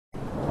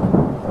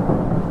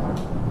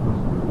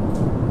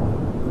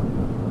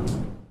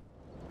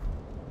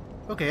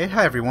Okay,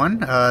 hi everyone,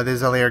 this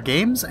is LAR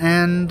Games,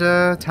 and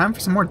time for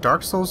some more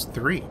Dark Souls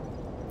 3.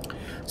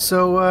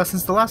 So,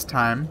 since the last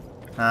time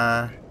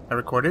I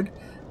recorded,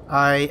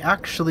 I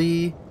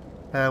actually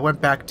went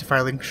back to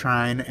Firelink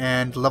Shrine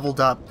and leveled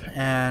up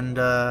and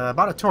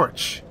bought a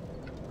torch.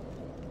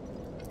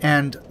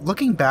 And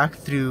looking back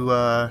through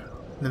the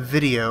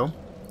video,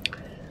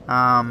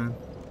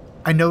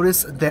 I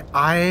noticed that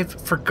I've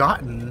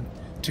forgotten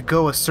to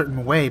go a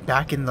certain way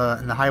back in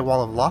the High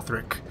Wall of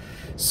Lothric.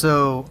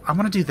 So I'm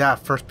gonna do that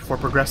first before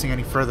progressing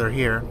any further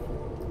here.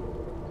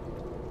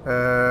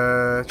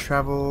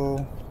 Travel.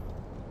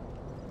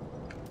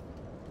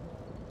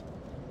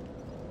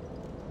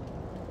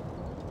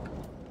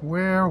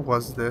 Where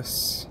was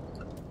this?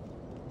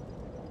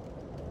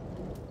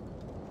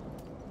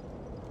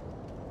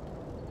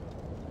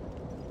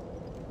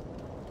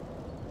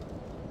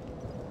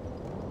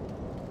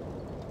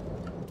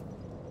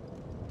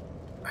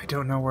 I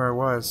don't know where it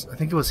was. I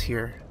think it was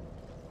here.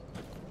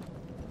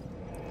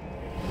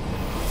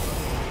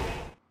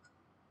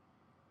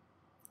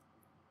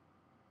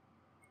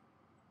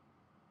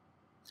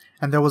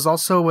 And there was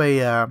also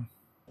a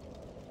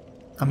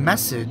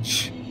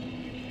message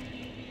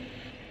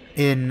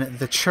in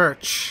the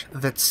church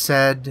that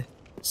said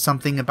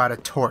something about a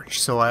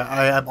torch. So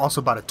I also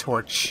bought a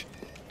torch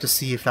to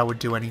see if that would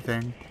do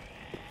anything.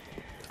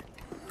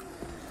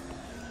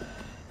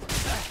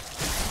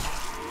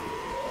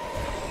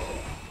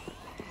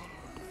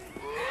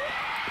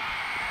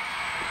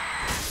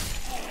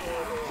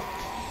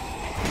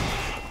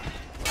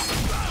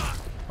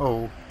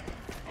 Oh.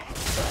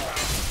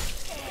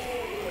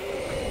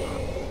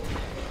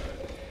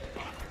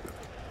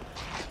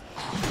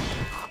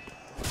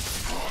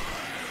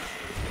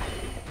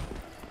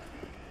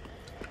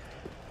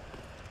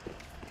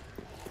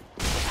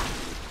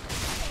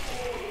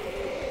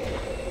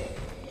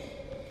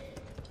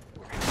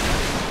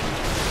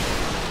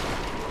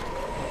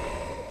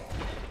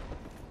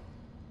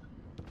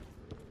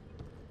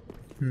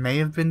 May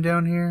have been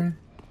down here.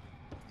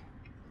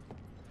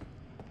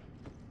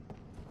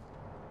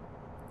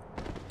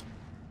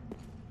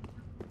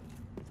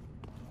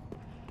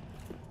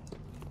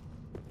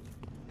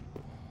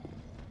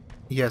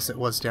 Yes, it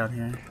was down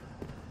here.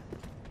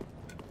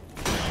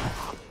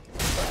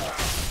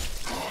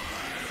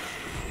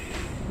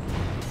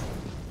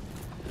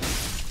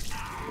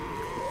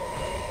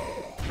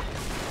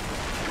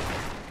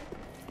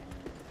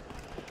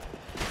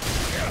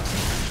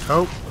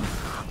 Oh.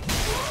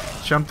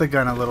 Jumped the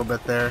gun a little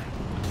bit there.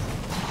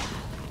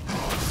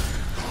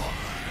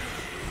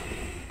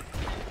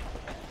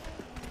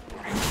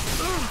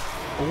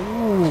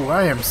 Ooh,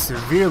 I am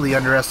severely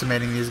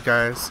underestimating these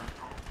guys.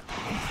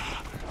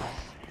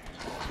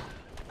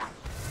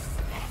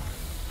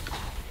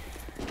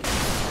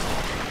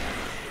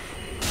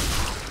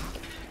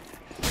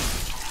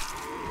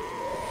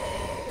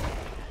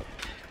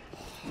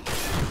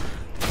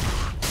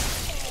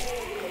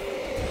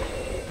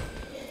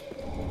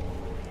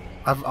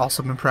 I've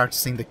also been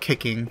practicing the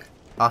kicking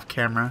off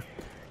camera.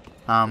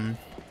 I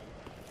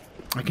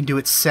can do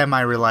it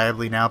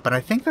semi-reliably now, but I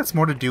think that's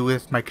more to do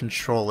with my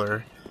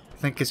controller. I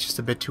think it's just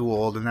a bit too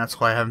old, and that's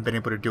why I haven't been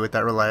able to do it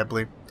that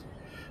reliably.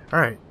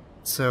 Alright,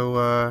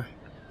 so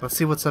let's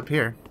see what's up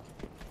here.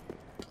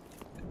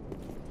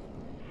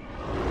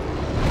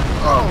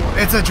 Oh,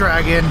 it's a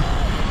dragon!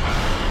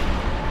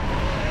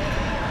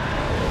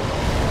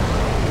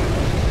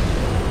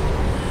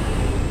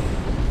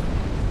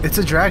 It's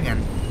a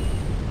dragon.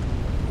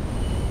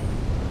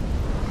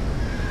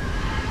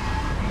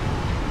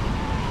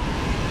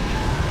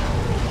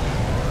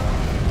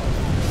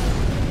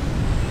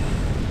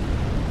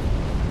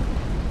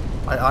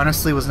 I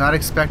honestly was not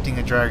expecting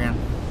a dragon.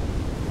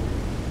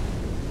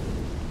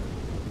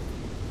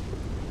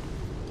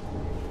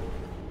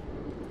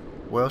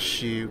 Well,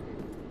 shoot.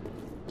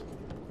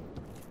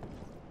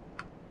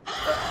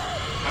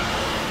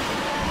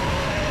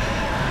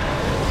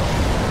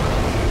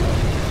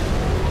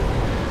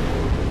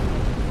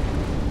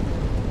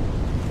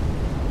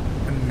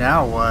 And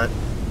now what?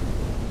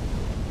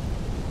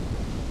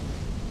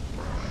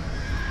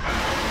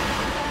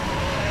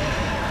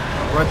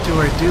 What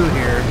do I do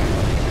here?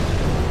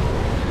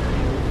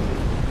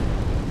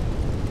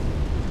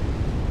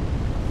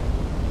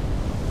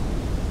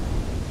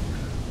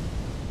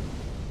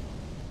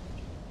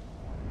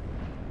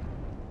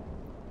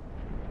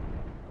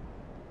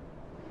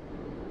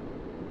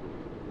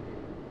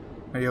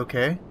 Are you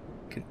okay?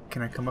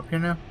 Can I come up here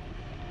now?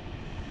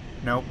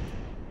 Nope.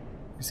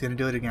 He's gonna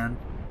do it again.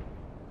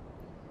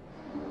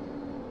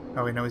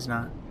 Oh wait, no he's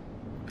not.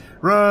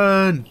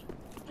 Run!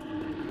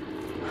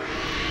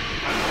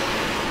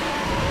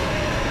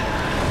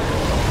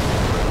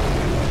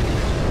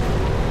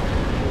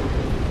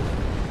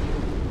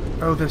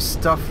 Oh, there's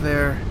stuff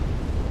there.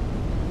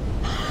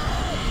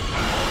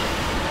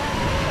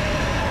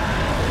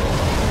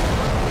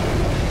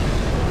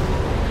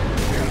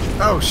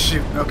 Oh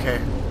shoot, okay.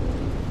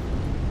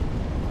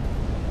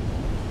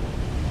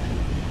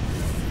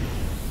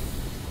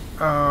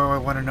 Oh, I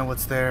want to know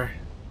what's there.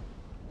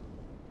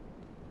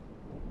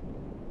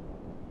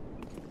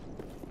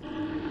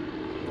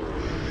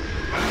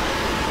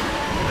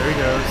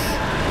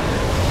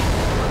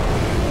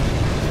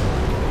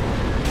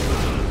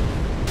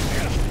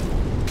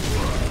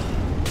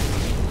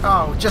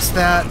 Oh, just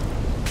that.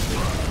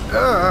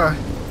 Ugh.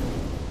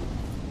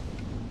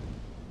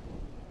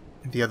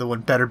 The other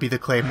one better be the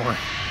Claymore.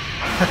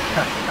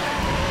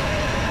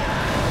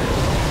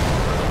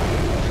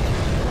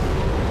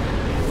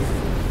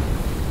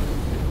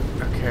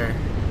 Okay.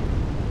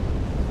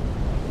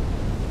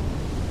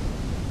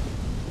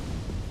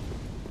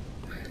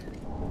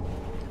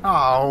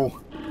 Oh.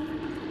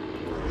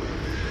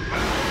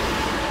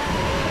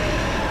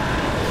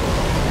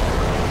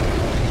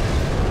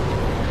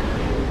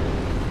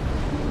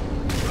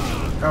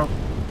 Oh.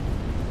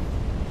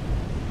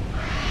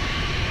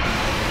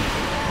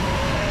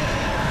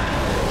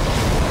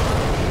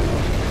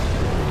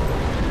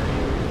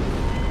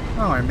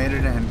 Oh, I made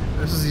it in.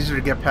 This is easier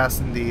to get past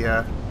than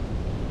the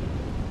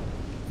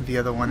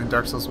other one in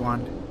Dark Souls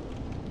 1.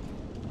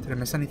 Did I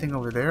miss anything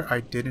over there? I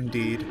did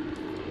indeed.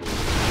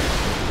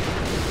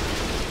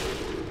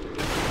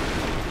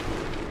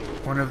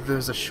 I wonder if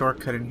there's a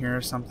shortcut in here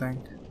or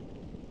something.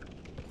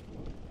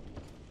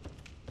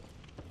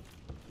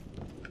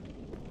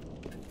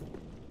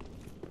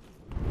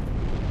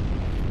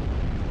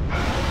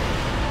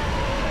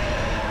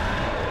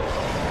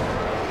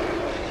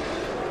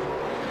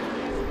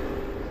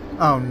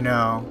 Oh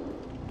no.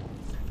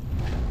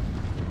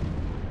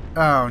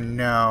 Oh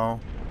no.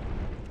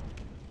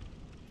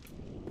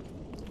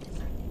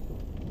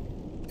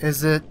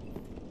 Is it?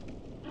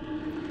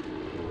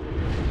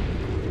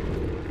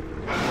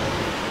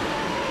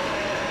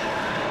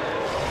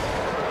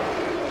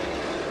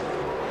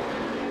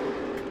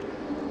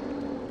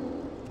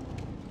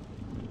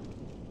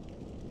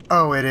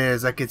 Oh, it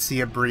is. I could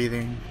see it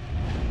breathing.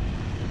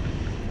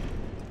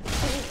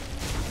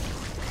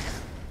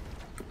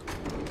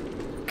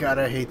 God,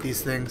 I hate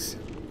these things.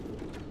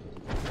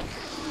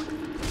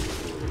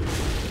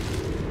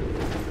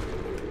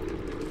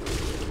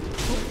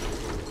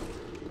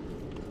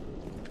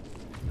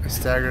 I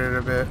staggered it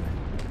a bit.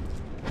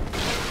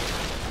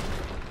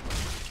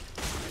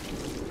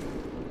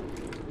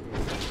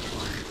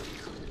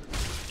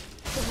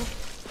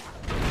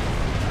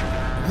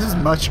 This is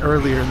much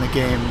earlier in the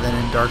game than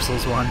in Dark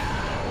Souls 1.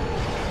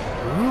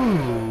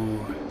 Ooh.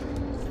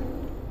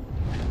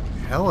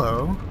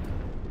 Hello.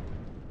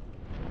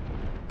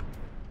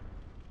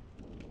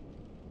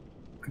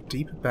 A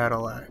deep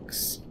battle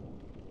axe.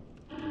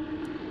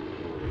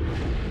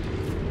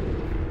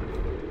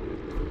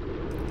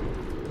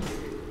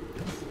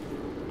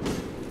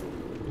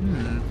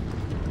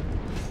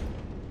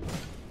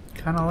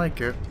 Kinda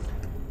like it.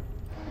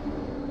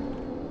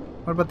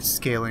 What about the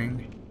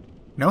scaling?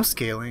 No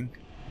scaling.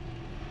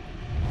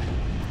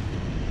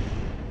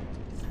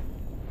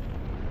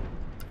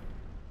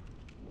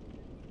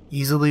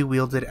 Easily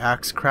wielded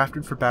axe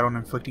crafted for battle and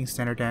inflicting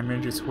standard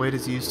damage. Its weight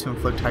is used to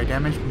inflict high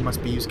damage, but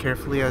must be used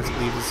carefully as it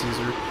leaves its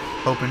user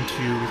open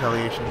to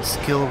retaliation.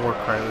 Skill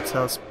Warcry. Let's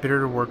tell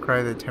Spirit of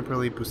Warcry that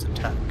temporarily boosts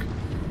attack.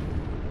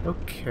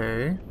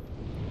 Okay.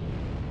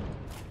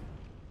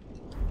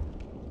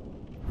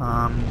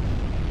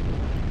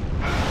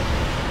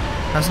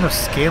 There's no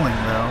scaling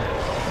though.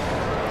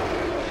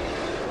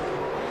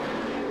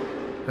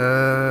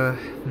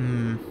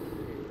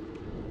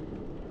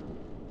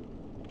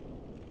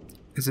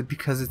 Is it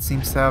because it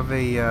seems to have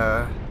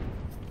a,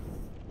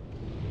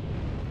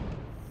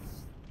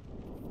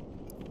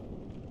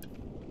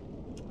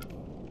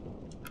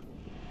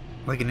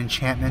 like an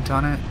enchantment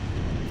on it?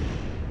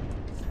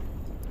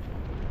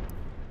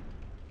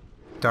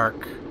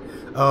 Dark.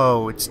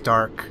 Oh, it's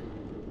dark.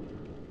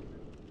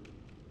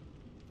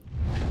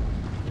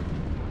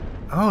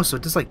 Oh, so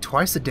it does like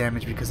twice the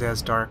damage because it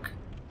has dark.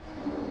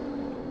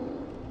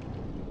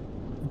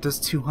 It does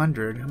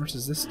 200. How much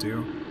does this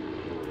do?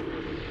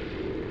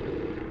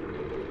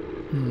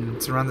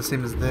 It's around the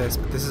same as this,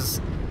 but this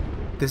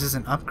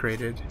isn't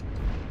upgraded.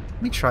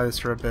 Let me try this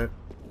for a bit.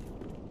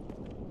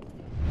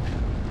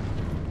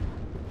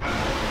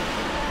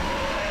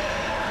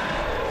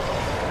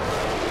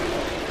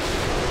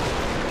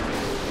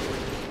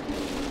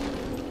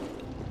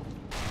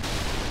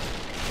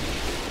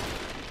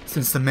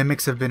 Since the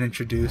mimics have been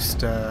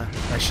introduced,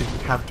 I should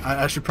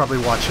probably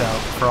watch out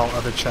for all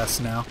other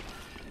chests now,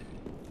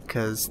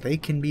 because they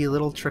can be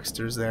little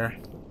tricksters there.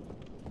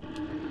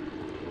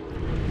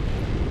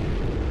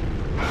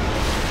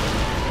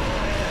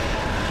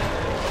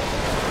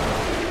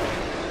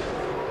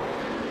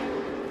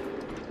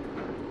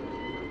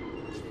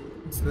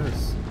 What's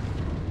this?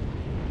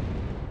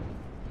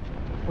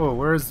 Whoa,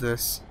 where is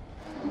this?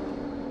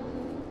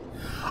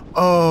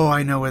 Oh,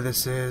 I know where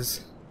this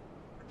is.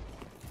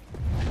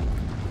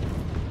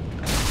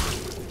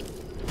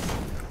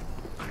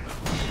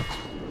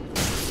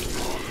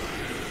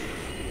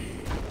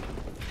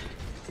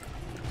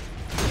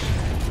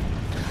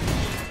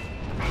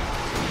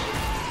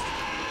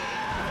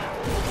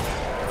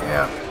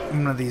 Yeah,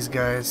 one of these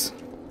guys.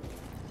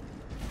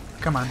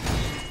 Come on.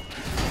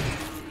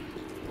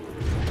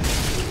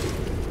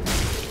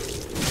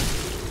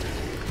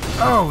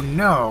 Oh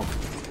no!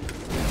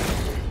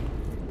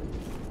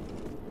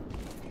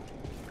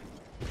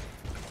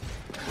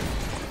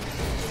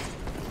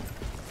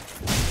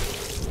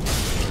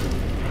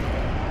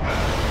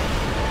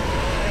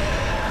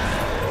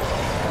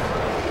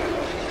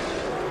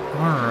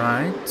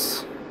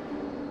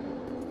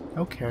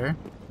 Okay.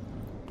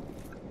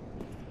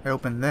 I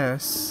open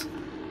this.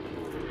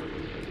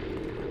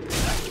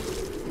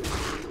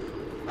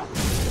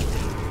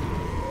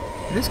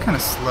 It is kind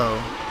of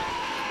slow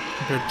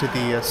compared to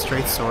the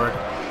straight sword.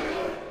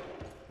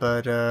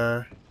 But,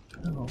 oh.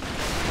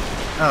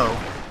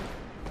 Oh.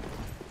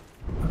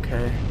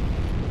 Okay.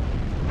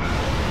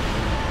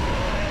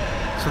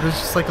 So there's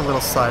just like a little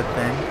side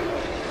thing.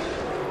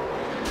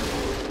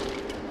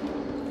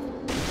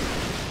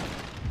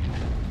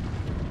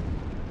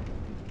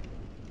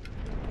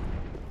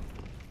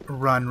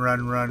 Run,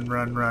 run, run,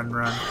 run, run,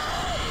 run.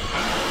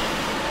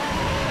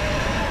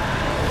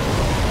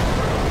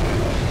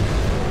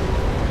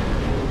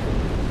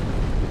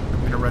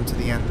 I'm gonna run to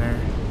the end there.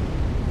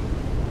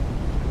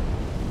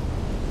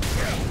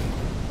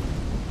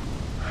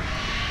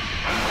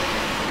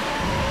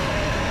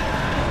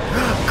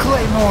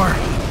 Claymore!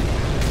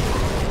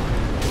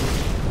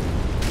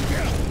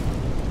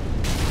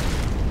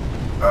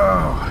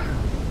 Oh.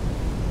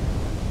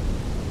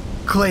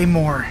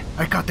 Claymore!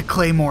 I got the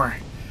Claymore!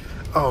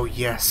 Oh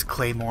yes,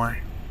 Claymore.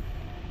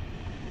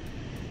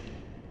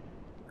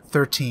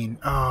 13.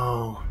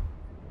 Oh.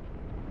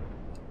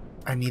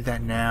 I need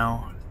that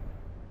now.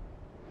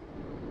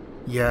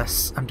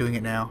 Yes, I'm doing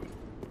it now.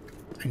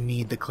 I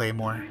need the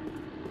Claymore.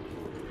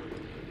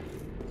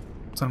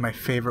 It's one of my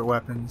favorite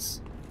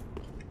weapons.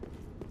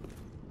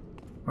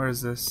 Where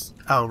is this?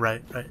 Oh,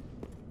 right, right.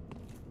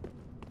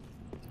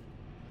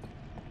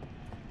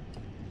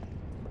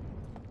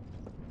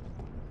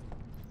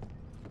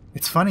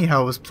 It's funny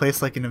how it was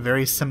placed like in a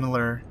very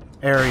similar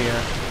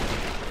area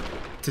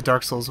to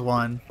Dark Souls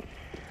 1.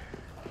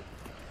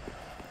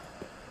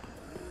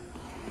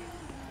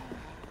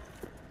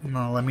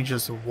 No, let me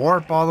just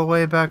warp all the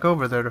way back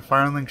over there to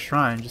Firelink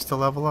Shrine just to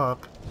level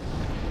up.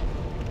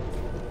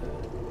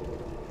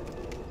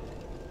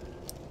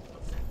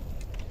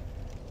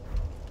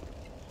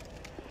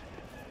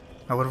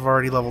 I would have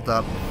already leveled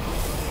up.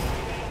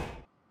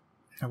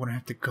 I wouldn't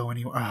have to go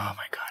anywhere. Oh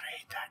my god, I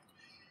hate that.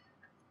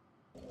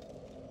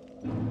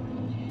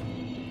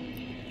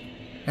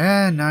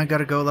 And now I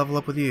gotta go level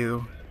up with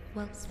you.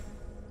 Well,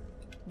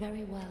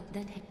 very well,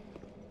 then.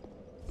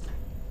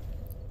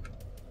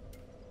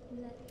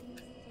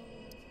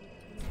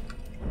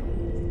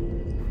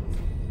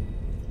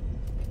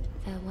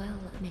 Farewell,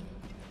 me.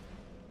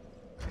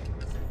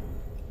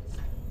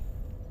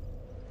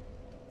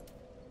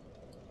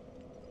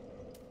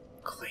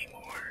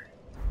 Claymore.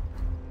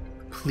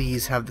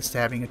 Please have the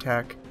stabbing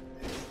attack.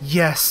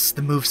 Yes,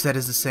 the moveset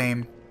is the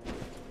same.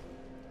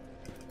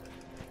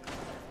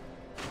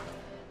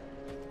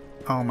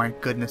 Oh my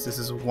goodness, this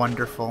is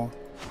wonderful.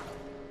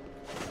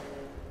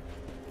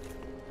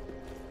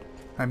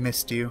 I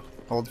missed you,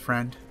 old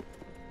friend.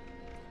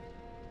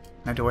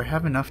 Now, do I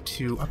have enough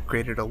to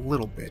upgrade it a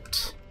little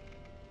bit?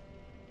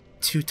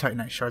 2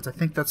 Titanite shards. I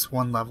think that's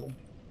 1 level.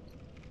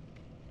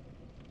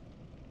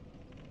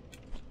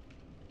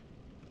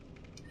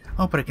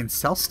 Oh, but I can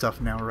sell stuff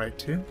now, right,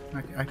 too?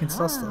 I can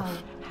sell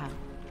stuff.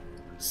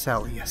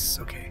 Sell, yes,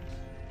 okay.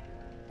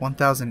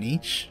 1,000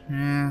 each?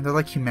 They're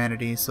like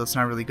humanity, so it's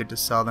not really good to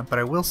sell them, but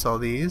I will sell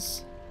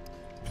these.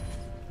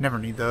 Never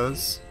need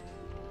those.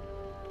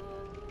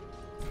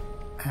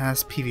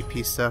 That's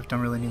PvP stuff,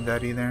 don't really need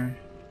that either.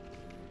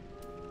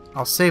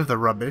 I'll save the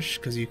rubbish,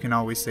 because you can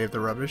always save the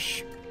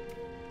rubbish.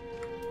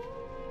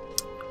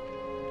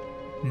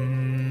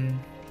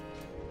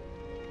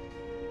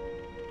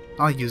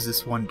 I'll use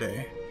this one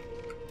day.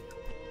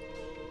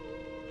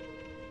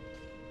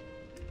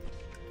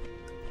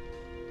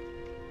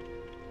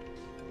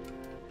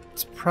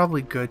 It's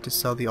probably good to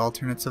sell the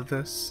alternates of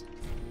this.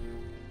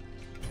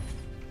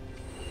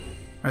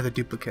 Or the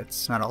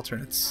duplicates, not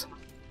alternates.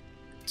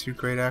 2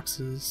 great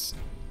axes.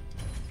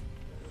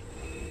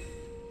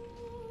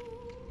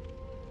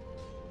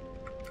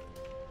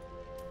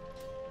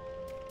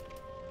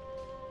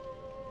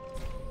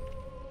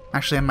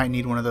 Actually, I might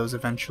need one of those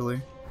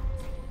eventually.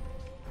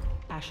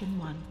 Ashen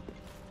 1.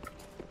 I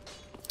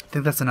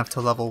think that's enough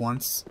to level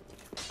once.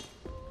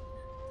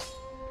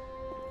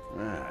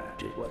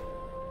 Did what?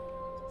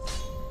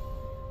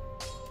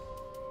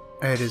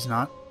 It is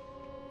not.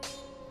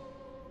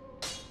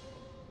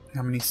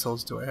 How many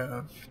souls do I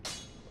have?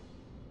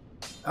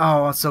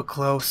 Oh, it's so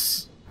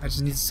close. I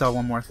just need to sell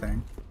one more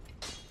thing.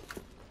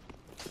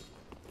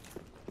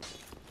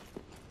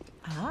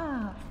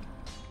 Ah.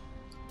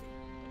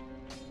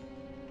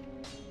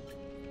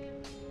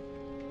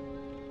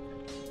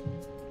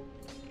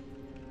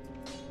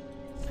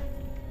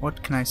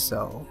 What can I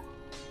sell?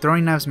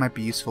 Throwing knives might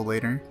be useful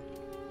later.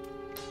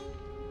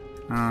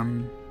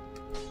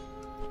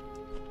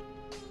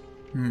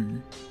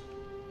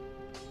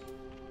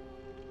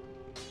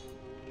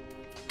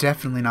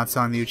 Definitely not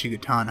selling the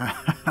Uchigatana.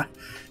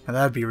 Now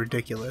that'd be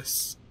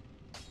ridiculous.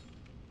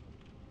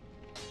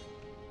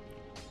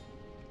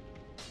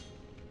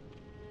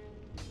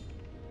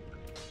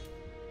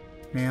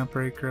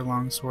 Mailbreaker,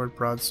 longsword,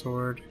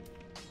 broadsword.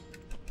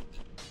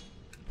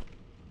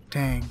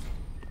 Dang.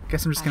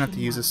 Guess I'm just gonna have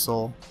to use a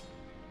soul.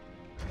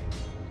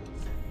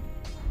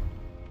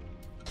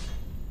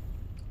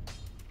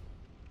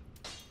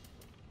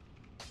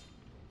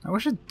 I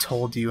wish it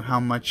told you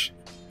how much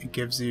it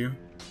gives you.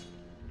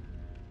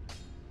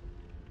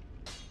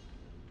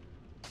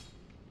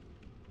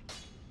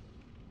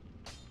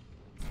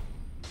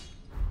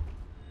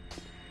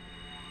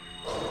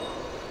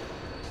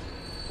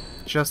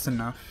 Just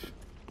enough.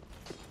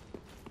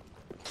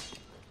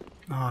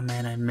 Oh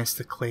man, I missed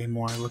the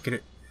Claymore. Look at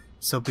it.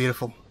 So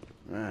beautiful.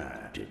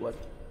 Did what?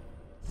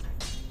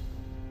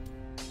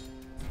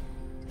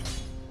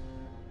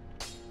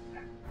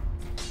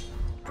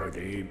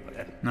 Pretty,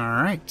 but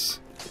Alright.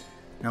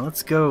 Now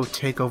let's go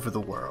take over the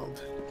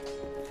world.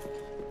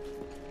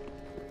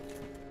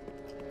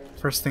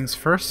 First things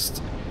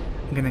first,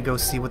 I'm gonna go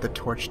see what the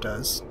torch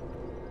does.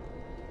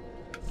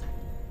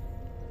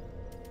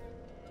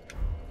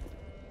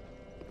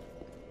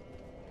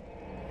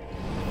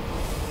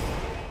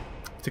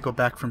 To go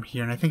back from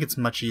here, and I think it's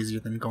much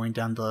easier than going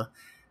down the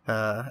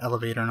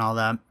elevator and all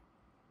that.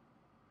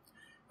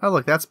 Oh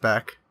look, that's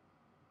back.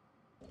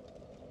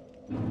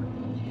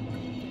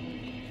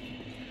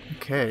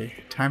 Okay,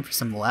 time for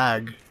some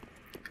lag,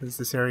 because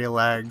this area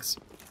lags.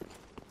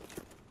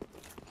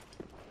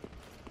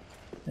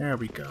 There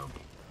we go.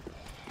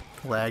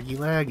 Laggy,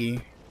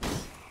 laggy.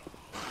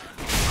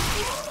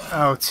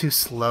 Oh, too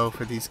slow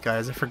for these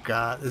guys. I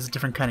forgot. This is a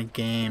different kind of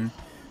game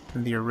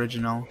than the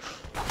original.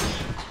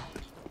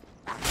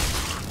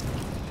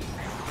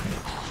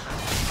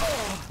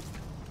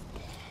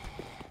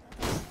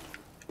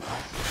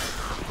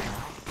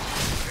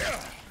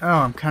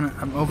 Oh,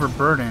 I'm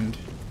overburdened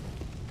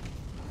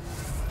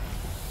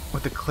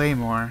with the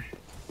Claymore.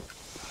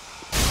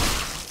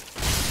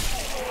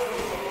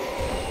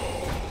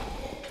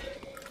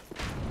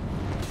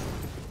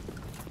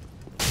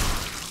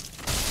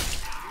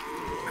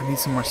 I need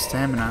some more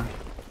stamina.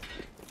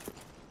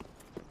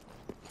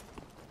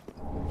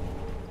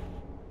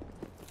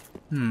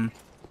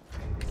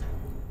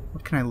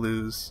 What can I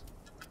lose?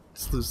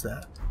 Let's lose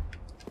that.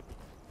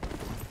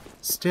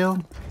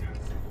 Still?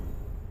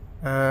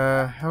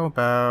 How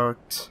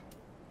about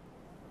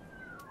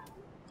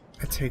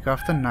I take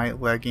off the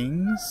night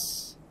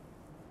leggings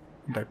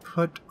and I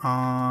put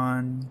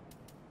on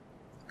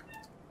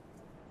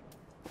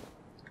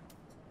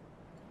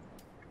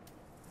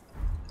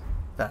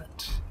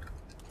that.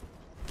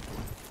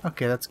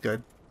 Okay, that's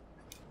good.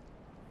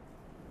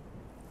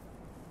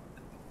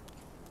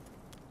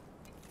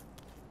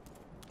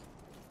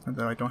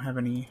 Although I don't have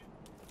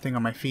anything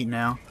on my feet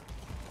now.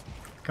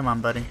 Come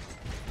on, buddy.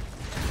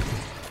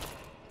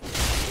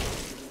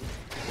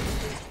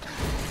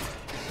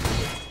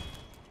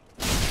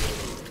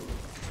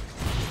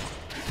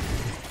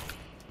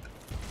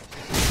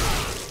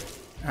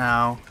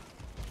 Ow.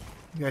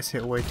 You guys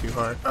hit way too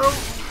hard.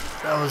 Oh!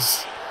 That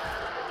was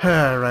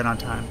right on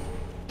time.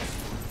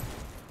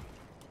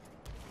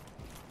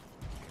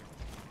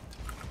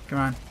 Come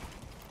on.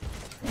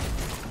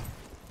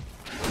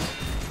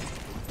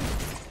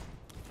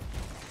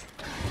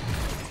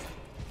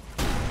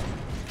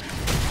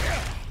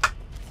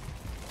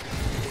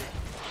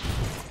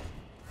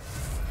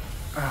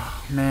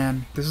 Oh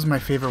man, this is my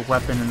favorite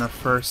weapon in the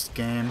first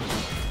game.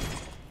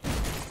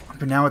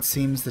 But now it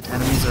seems that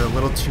enemies are a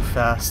little too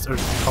fast, or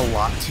a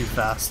lot too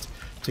fast,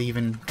 to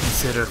even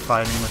consider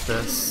fighting with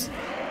this.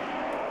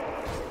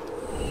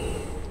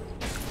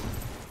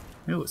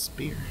 Ooh, a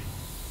spear.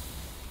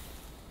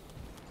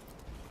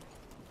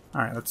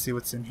 Alright, let's see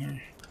what's in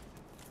here.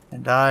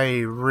 And I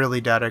really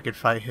doubt I could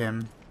fight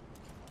him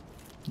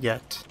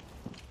yet.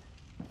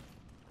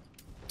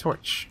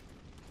 Torch.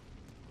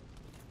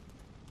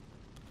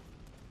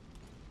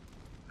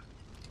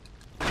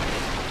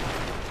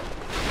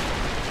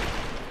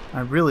 I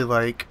really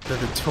like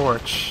that the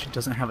torch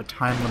doesn't have a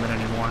time limit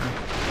anymore.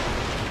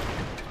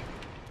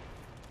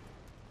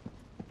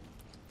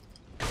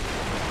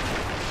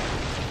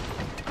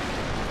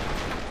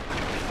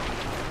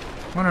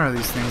 What are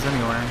these things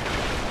anyway?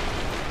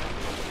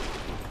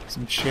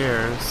 Some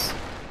chairs.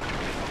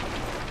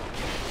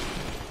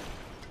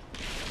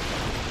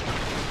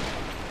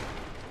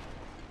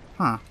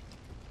 Huh.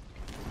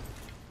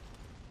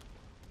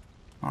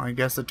 Well, I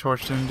guess the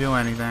torch didn't do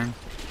anything.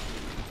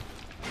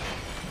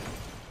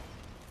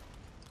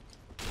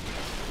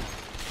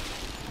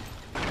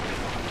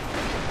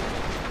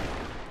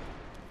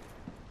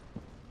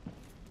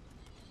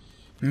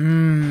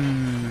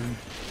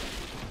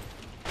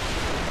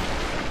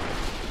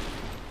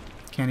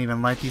 Can't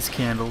even light these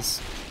candles.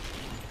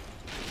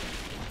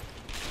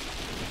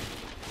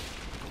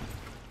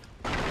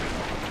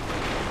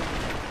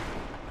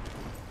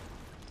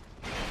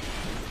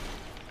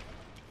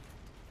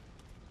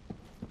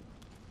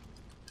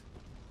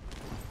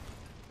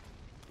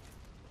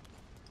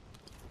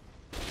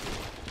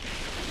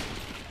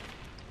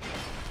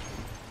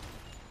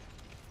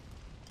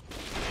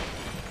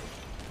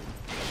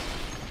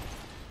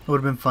 It would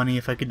have been funny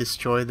if I could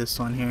destroy this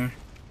one here.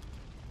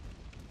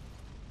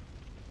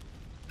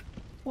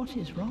 What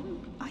is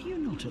wrong? Are you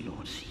not a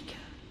Lord Seeker?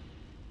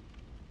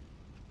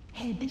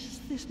 Head, is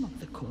this not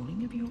the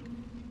calling of your...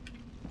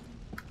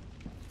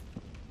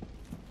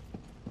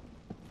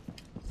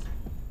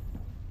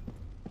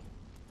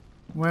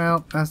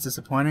 Well, that's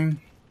disappointing.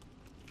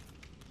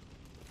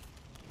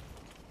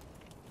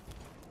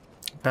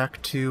 Back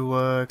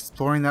to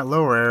exploring that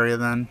lower area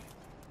then.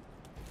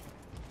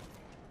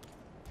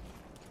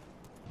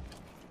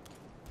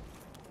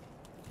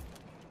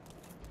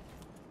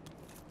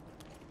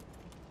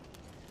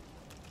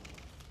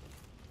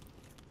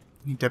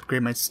 Need to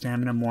upgrade my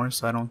stamina more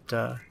so I don't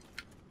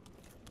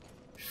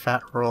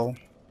fat roll.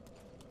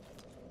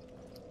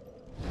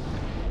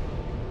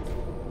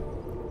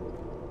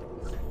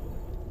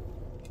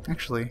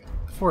 Actually,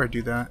 before I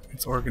do that,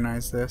 let's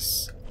organize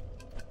this.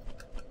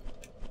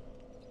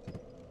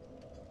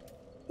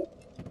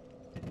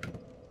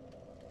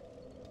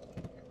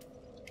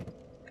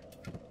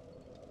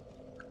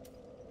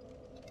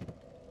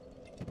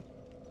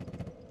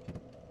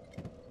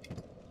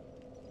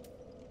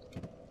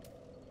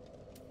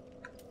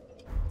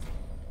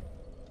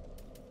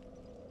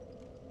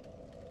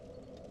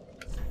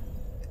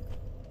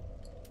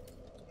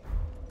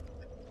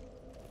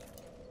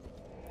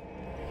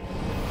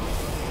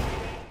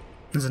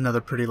 This is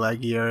another pretty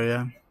laggy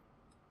area.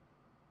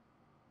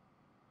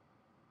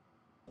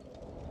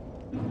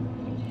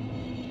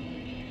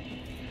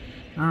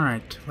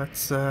 Alright,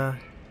 let's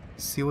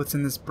see what's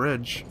in this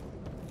bridge.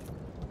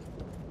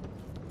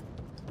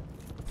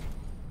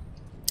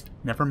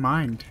 Never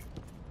mind.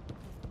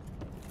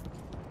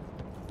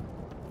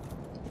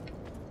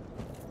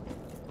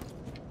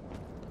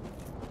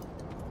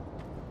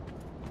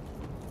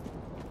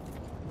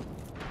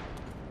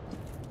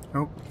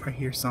 Oh, I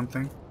hear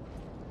something.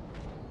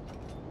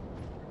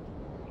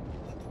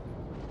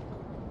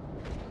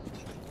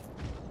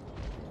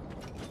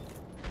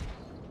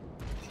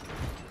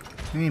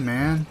 Hey,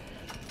 man.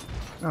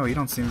 Oh, you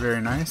don't seem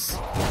very nice.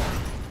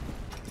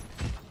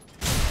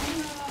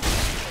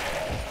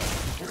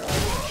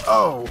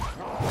 Oh!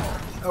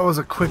 That was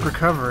a quick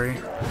recovery.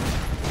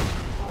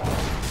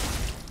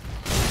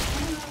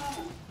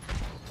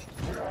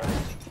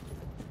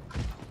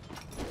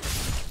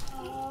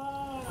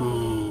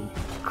 Ooh,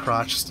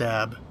 crotch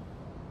stab.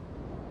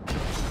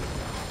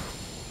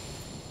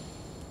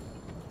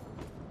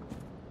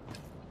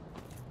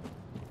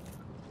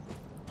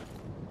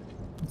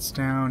 What's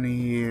down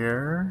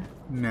here?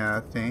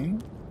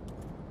 Nothing.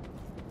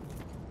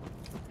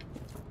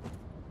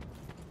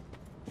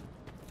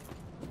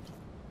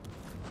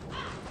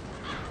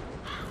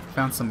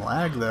 Found some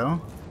lag though.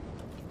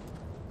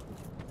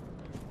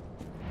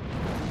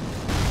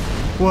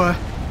 What?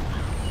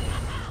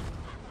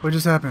 What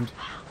just happened?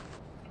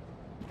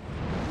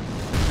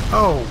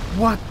 Oh,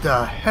 what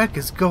the heck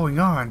is going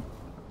on?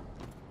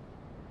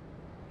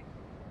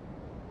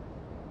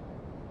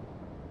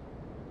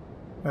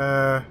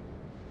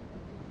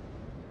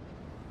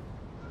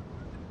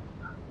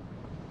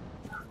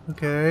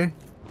 Okay.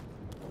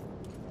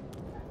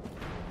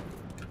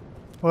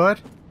 What?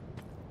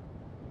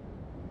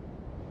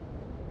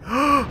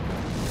 Oh!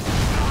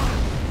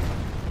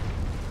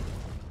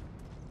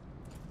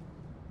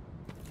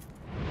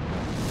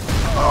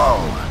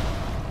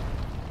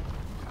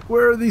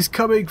 Where are these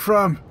coming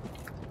from?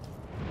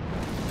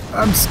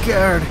 I'm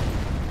scared.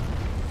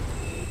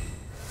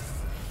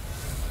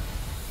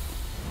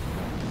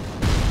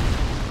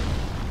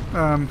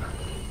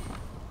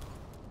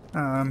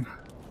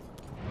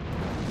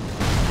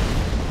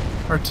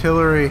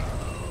 Artillery.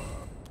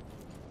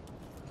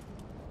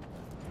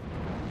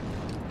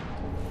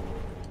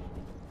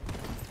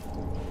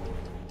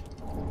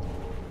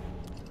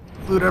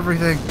 Loot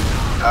everything.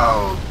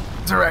 Oh,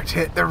 direct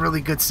hit. They're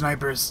really good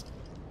snipers.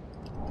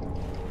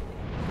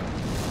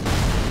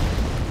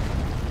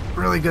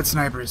 Really good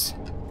snipers.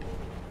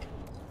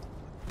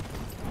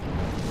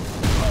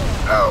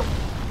 Oh,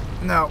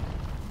 no.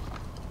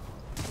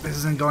 This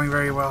isn't going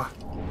very well.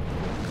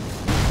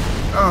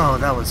 Oh,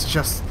 that was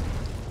just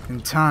in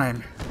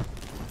time.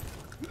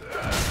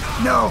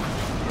 No!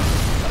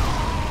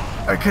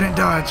 I couldn't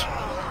dodge.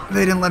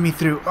 They didn't let me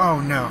through.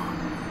 Oh no.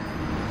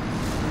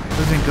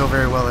 This didn't go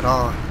very well at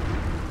all.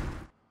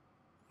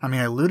 I mean,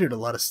 I looted a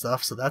lot of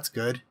stuff, so that's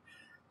good.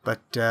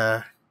 But,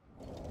 oh,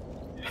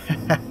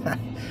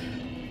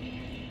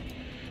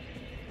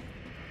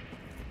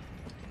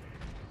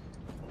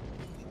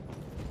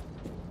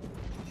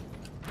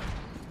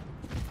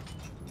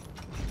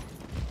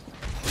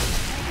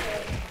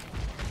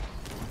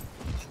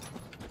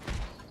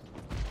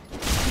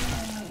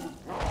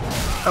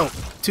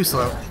 too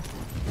slow.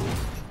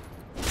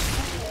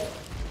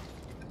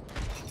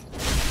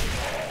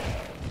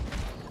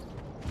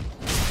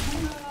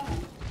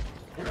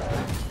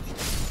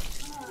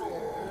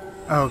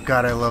 Oh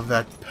god, I love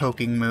that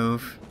poking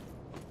move.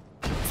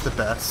 It's the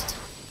best.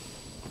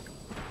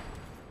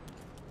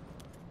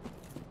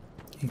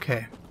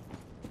 Okay.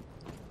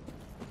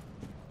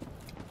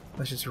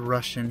 Let's just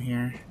rush in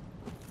here.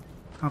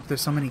 Oh,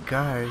 there's so many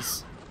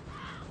guys.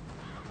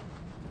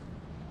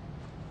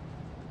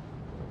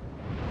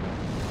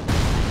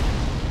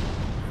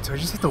 Do I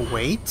just have to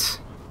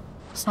wait?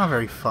 It's not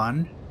very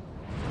fun.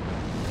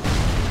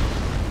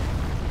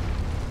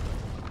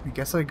 I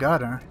guess I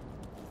gotta.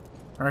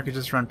 Or I could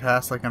just run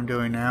past like I'm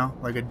doing now,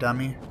 like a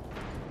dummy.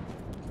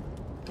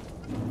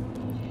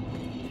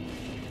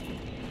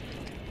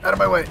 Out of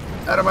my way!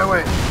 Out of my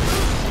way!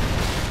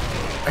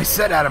 I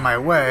said out of my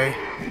way!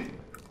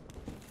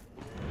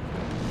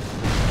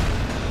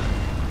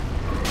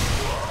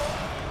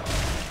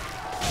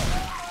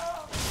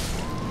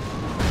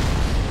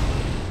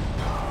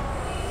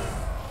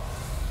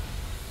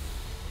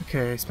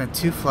 Okay, I spent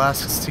 2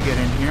 flasks to get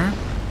in here.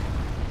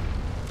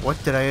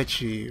 What did I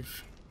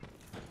achieve?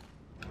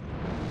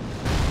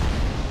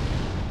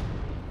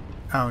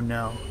 Oh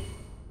no.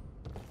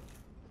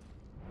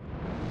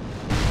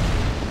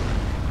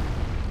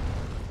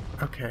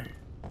 Okay.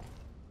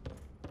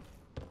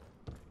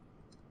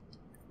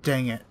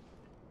 Dang it.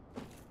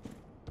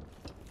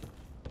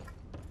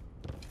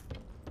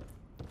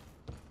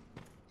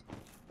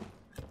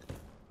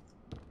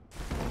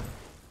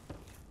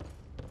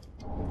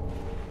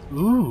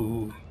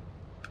 Ooh.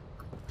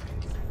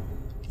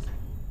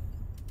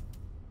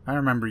 I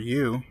remember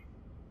you.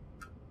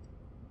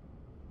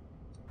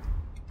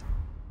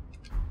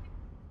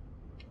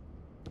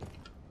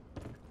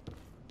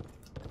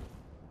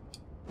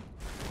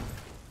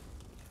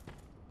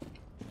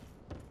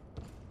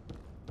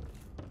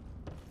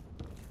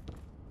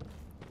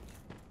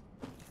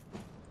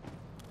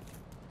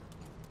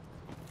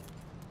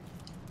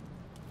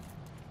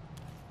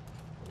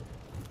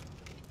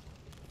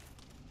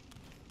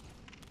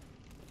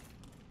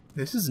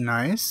 This is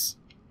nice.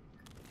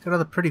 Got all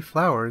the pretty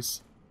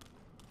flowers.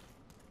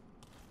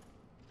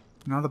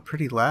 And all the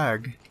pretty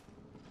lag.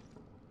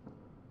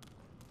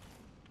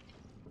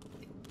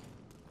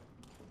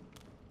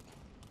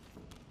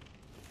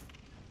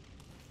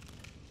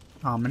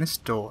 Ominous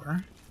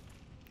door.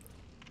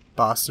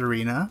 Boss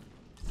arena.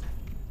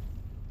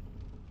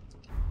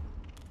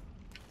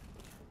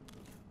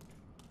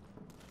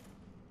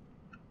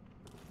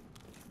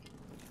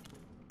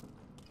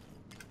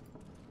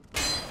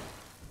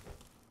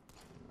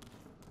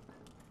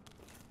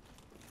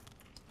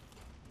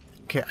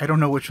 Okay, I don't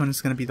know which one is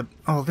going to be the...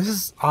 Oh, this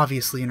is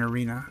obviously an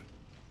arena.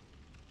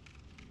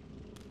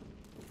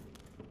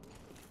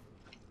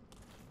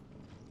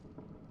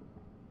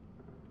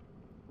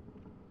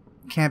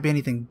 Can't be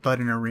anything but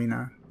an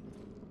arena.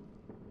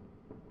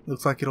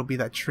 Looks like it'll be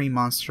that tree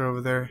monster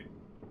over there.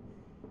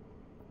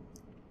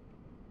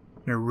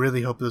 I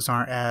really hope those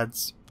aren't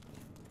ads.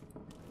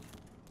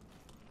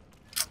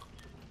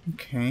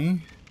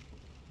 Okay.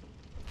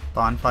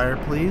 Bonfire,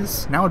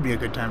 please. Now would be a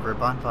good time for a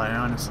bonfire,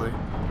 honestly.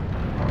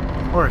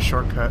 Or a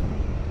shortcut.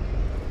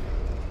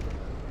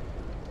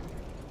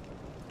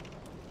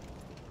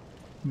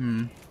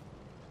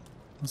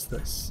 What's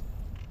this?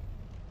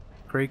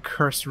 Great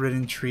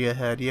curse-ridden tree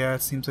ahead. Yeah,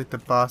 it seems like the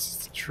boss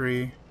is the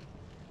tree.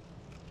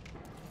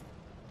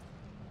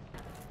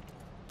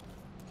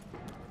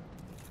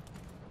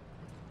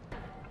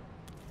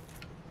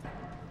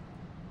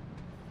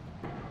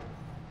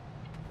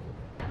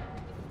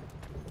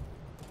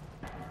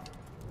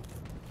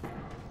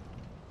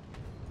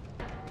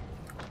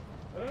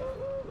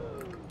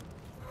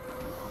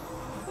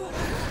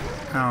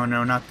 Oh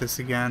no, not this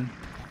again.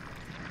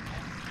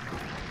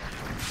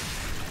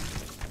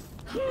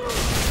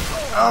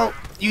 Oh,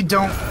 you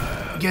don't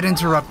get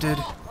interrupted.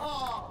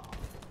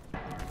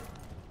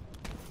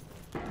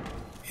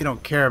 You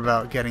don't care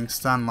about getting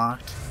stun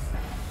locked.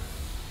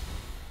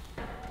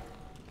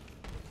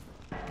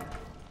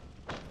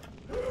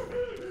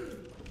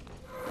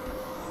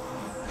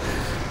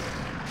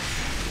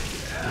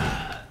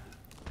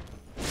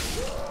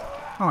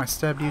 Oh, I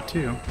stabbed you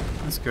too.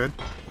 That's good.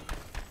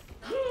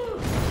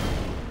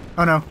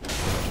 Oh no.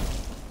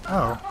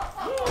 Oh.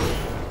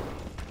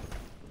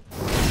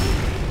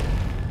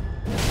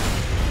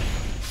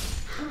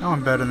 Oh,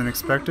 I'm better than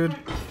expected.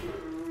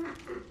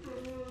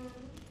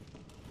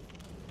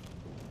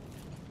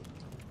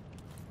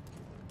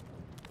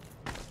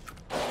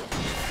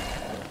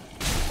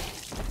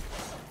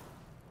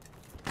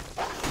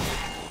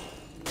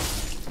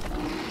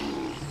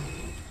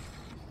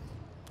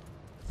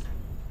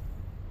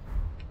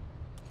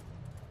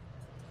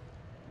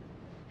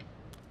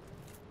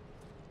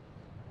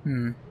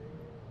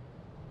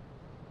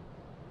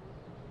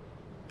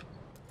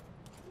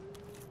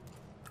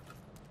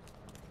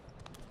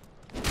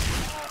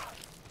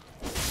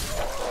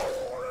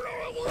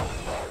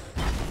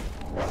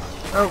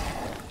 Oh!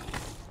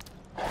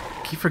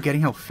 I keep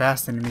forgetting how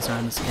fast enemies are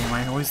in this game.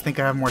 I always think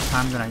I have more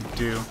time than I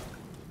do.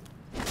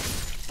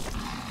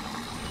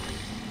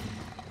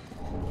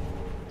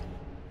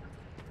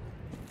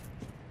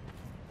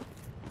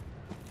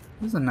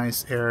 This is a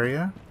nice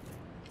area.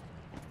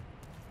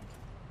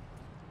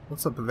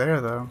 What's up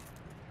there, though?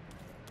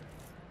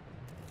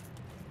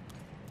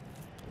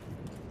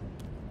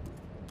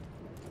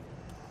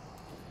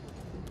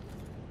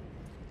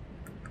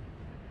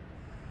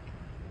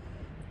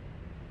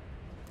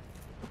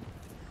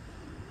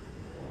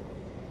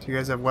 Do you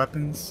guys have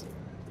weapons?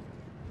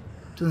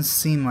 Doesn't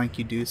seem like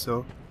you do,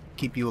 so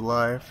keep you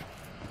alive.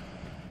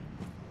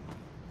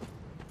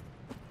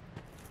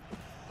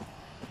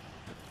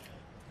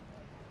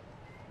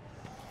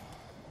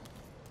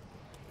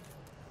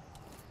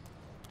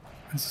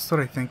 Is this what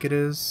I think it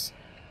is?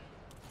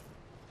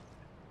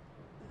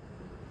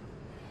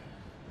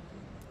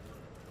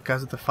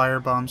 Guys with the fire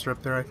bombs are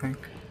up there, I think.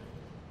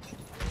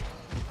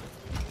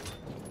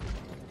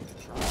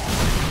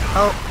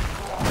 Oh!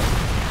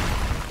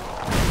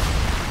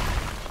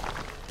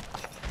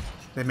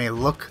 They may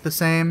look the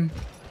same,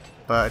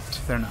 but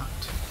they're not.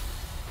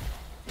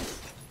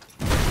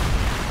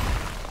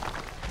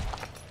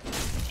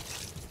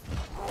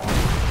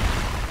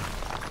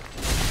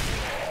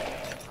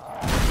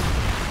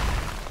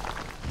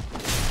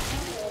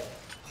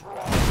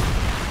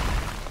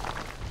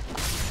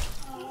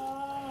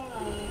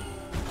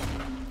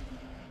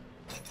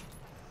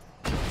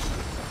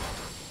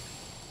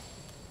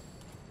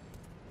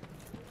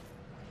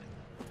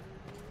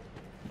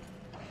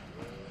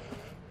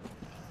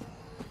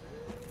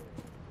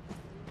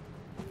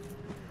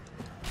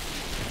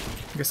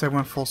 I guess I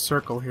went full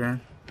circle here.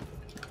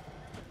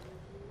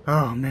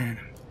 Oh man.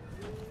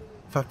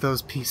 Thought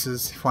those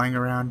pieces flying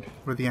around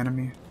were the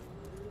enemy.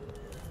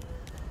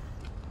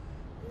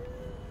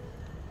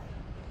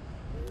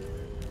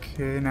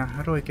 Okay, now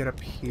how do I get up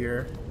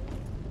here?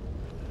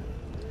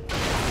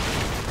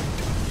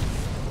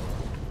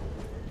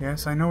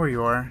 Yes, I know where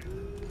you are.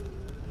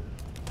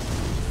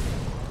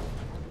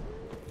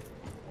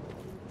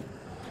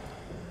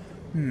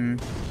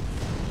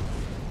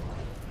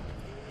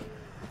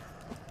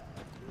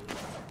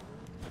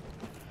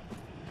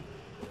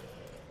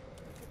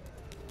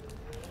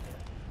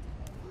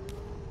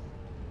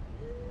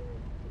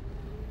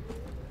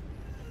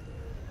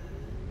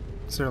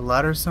 Is there a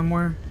ladder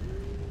somewhere?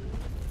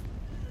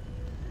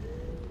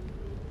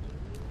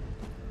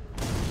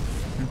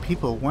 And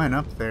people went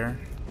up there.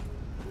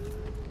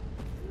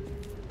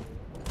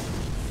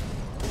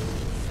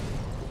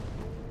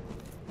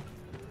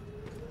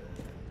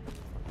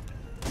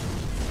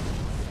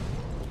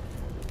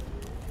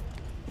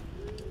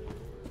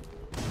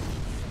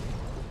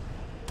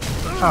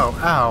 Oh,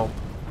 ow.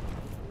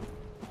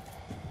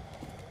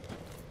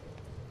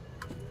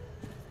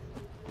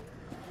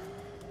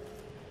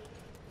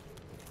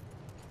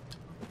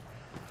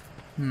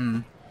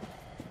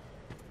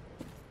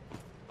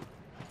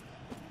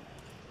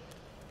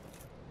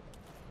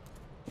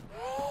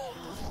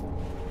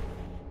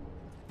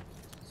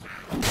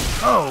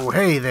 Oh,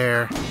 hey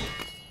there.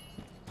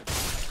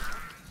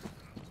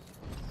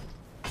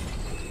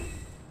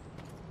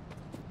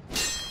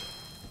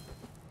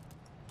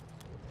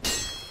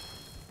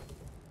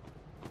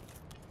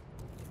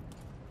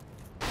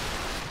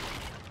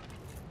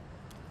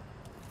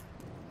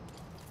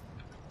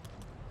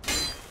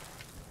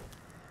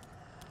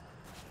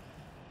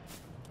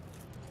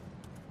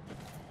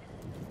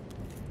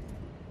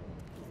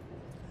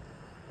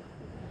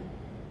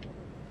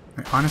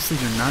 I honestly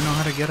do not know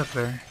how to get up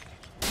there.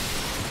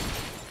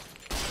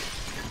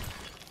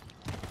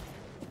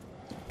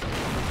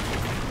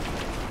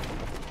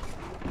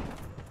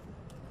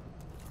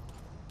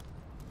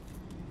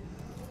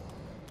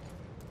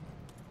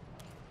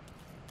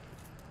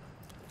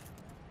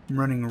 I'm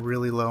running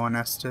really low on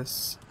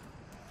Estus.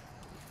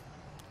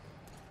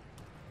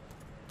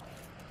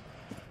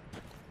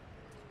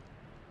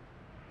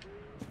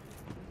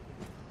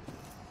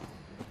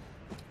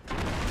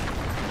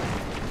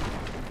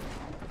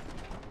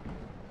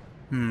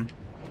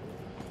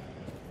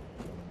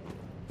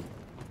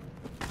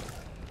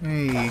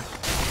 Hey.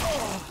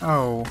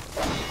 Oh.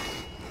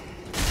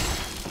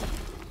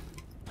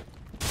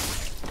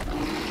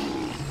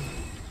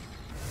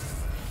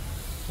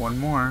 One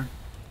more.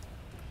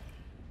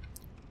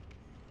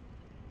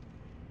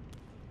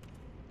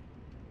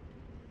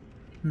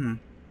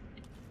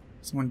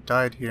 Someone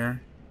died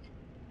here.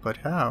 But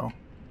how?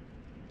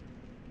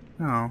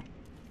 Oh.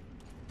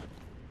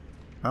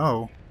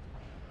 Oh.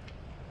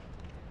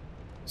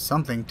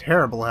 Something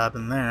terrible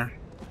happened there.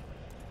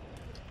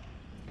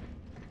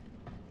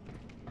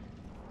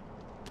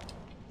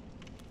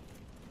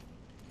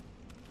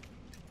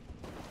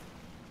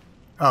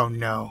 Oh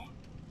no.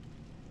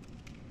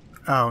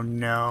 Oh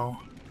no.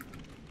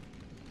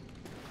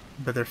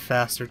 But they're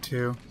faster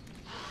too.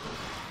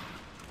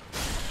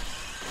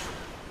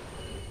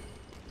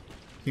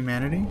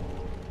 Humanity?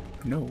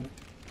 No.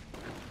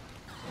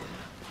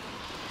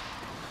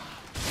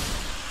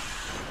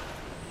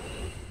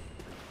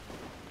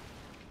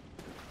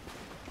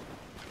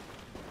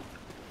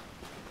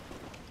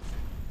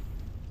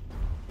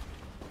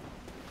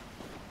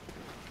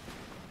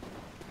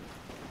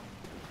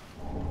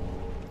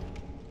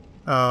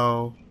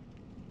 Oh.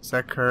 Is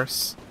that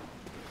curse?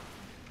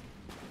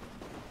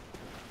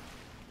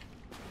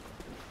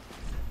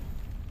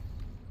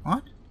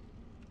 What?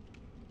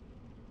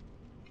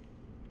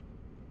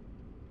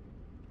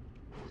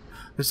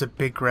 There's a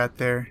big rat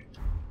there.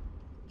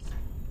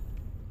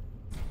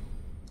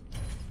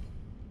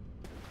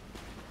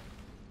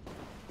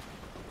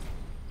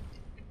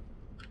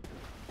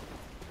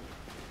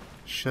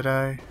 Should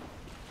I?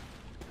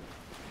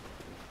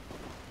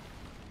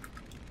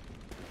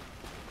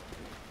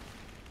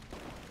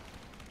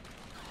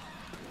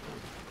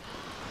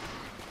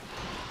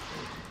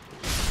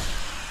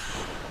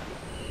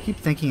 I keep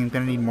thinking I'm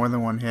gonna need more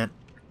than one hit,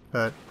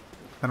 but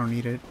I don't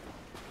need it.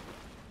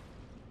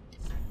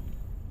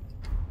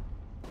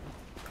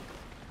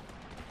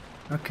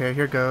 Okay,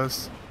 here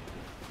goes.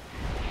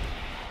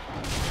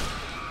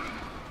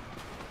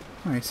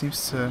 Oh, he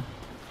seems to...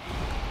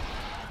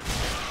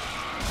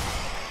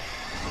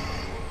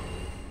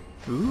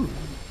 Ooh.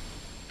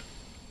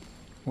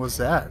 What's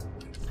that?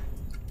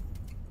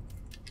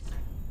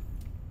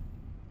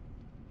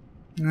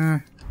 Nah.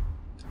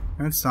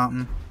 That's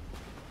something.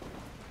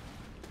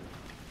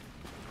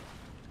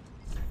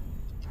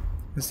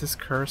 Is this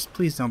cursed?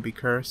 Please don't be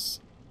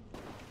cursed.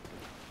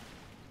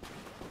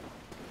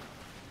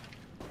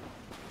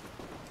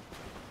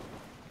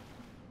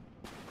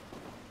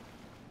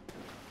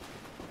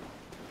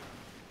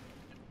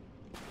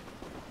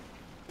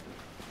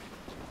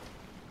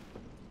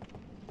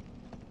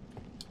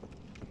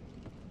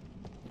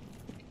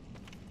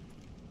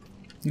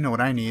 You know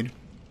what I need?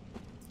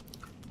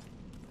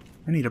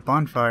 I need a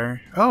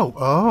bonfire. Oh,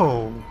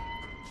 oh!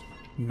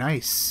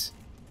 Nice.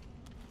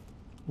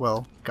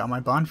 Well, got my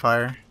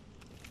bonfire.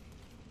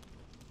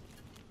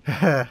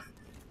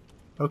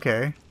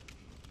 Okay.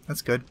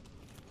 That's good.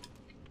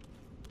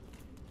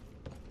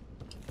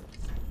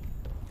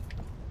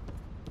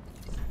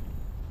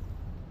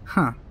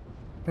 Huh.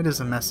 It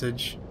is a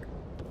message.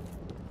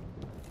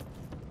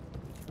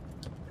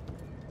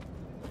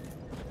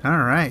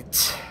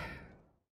 Alright.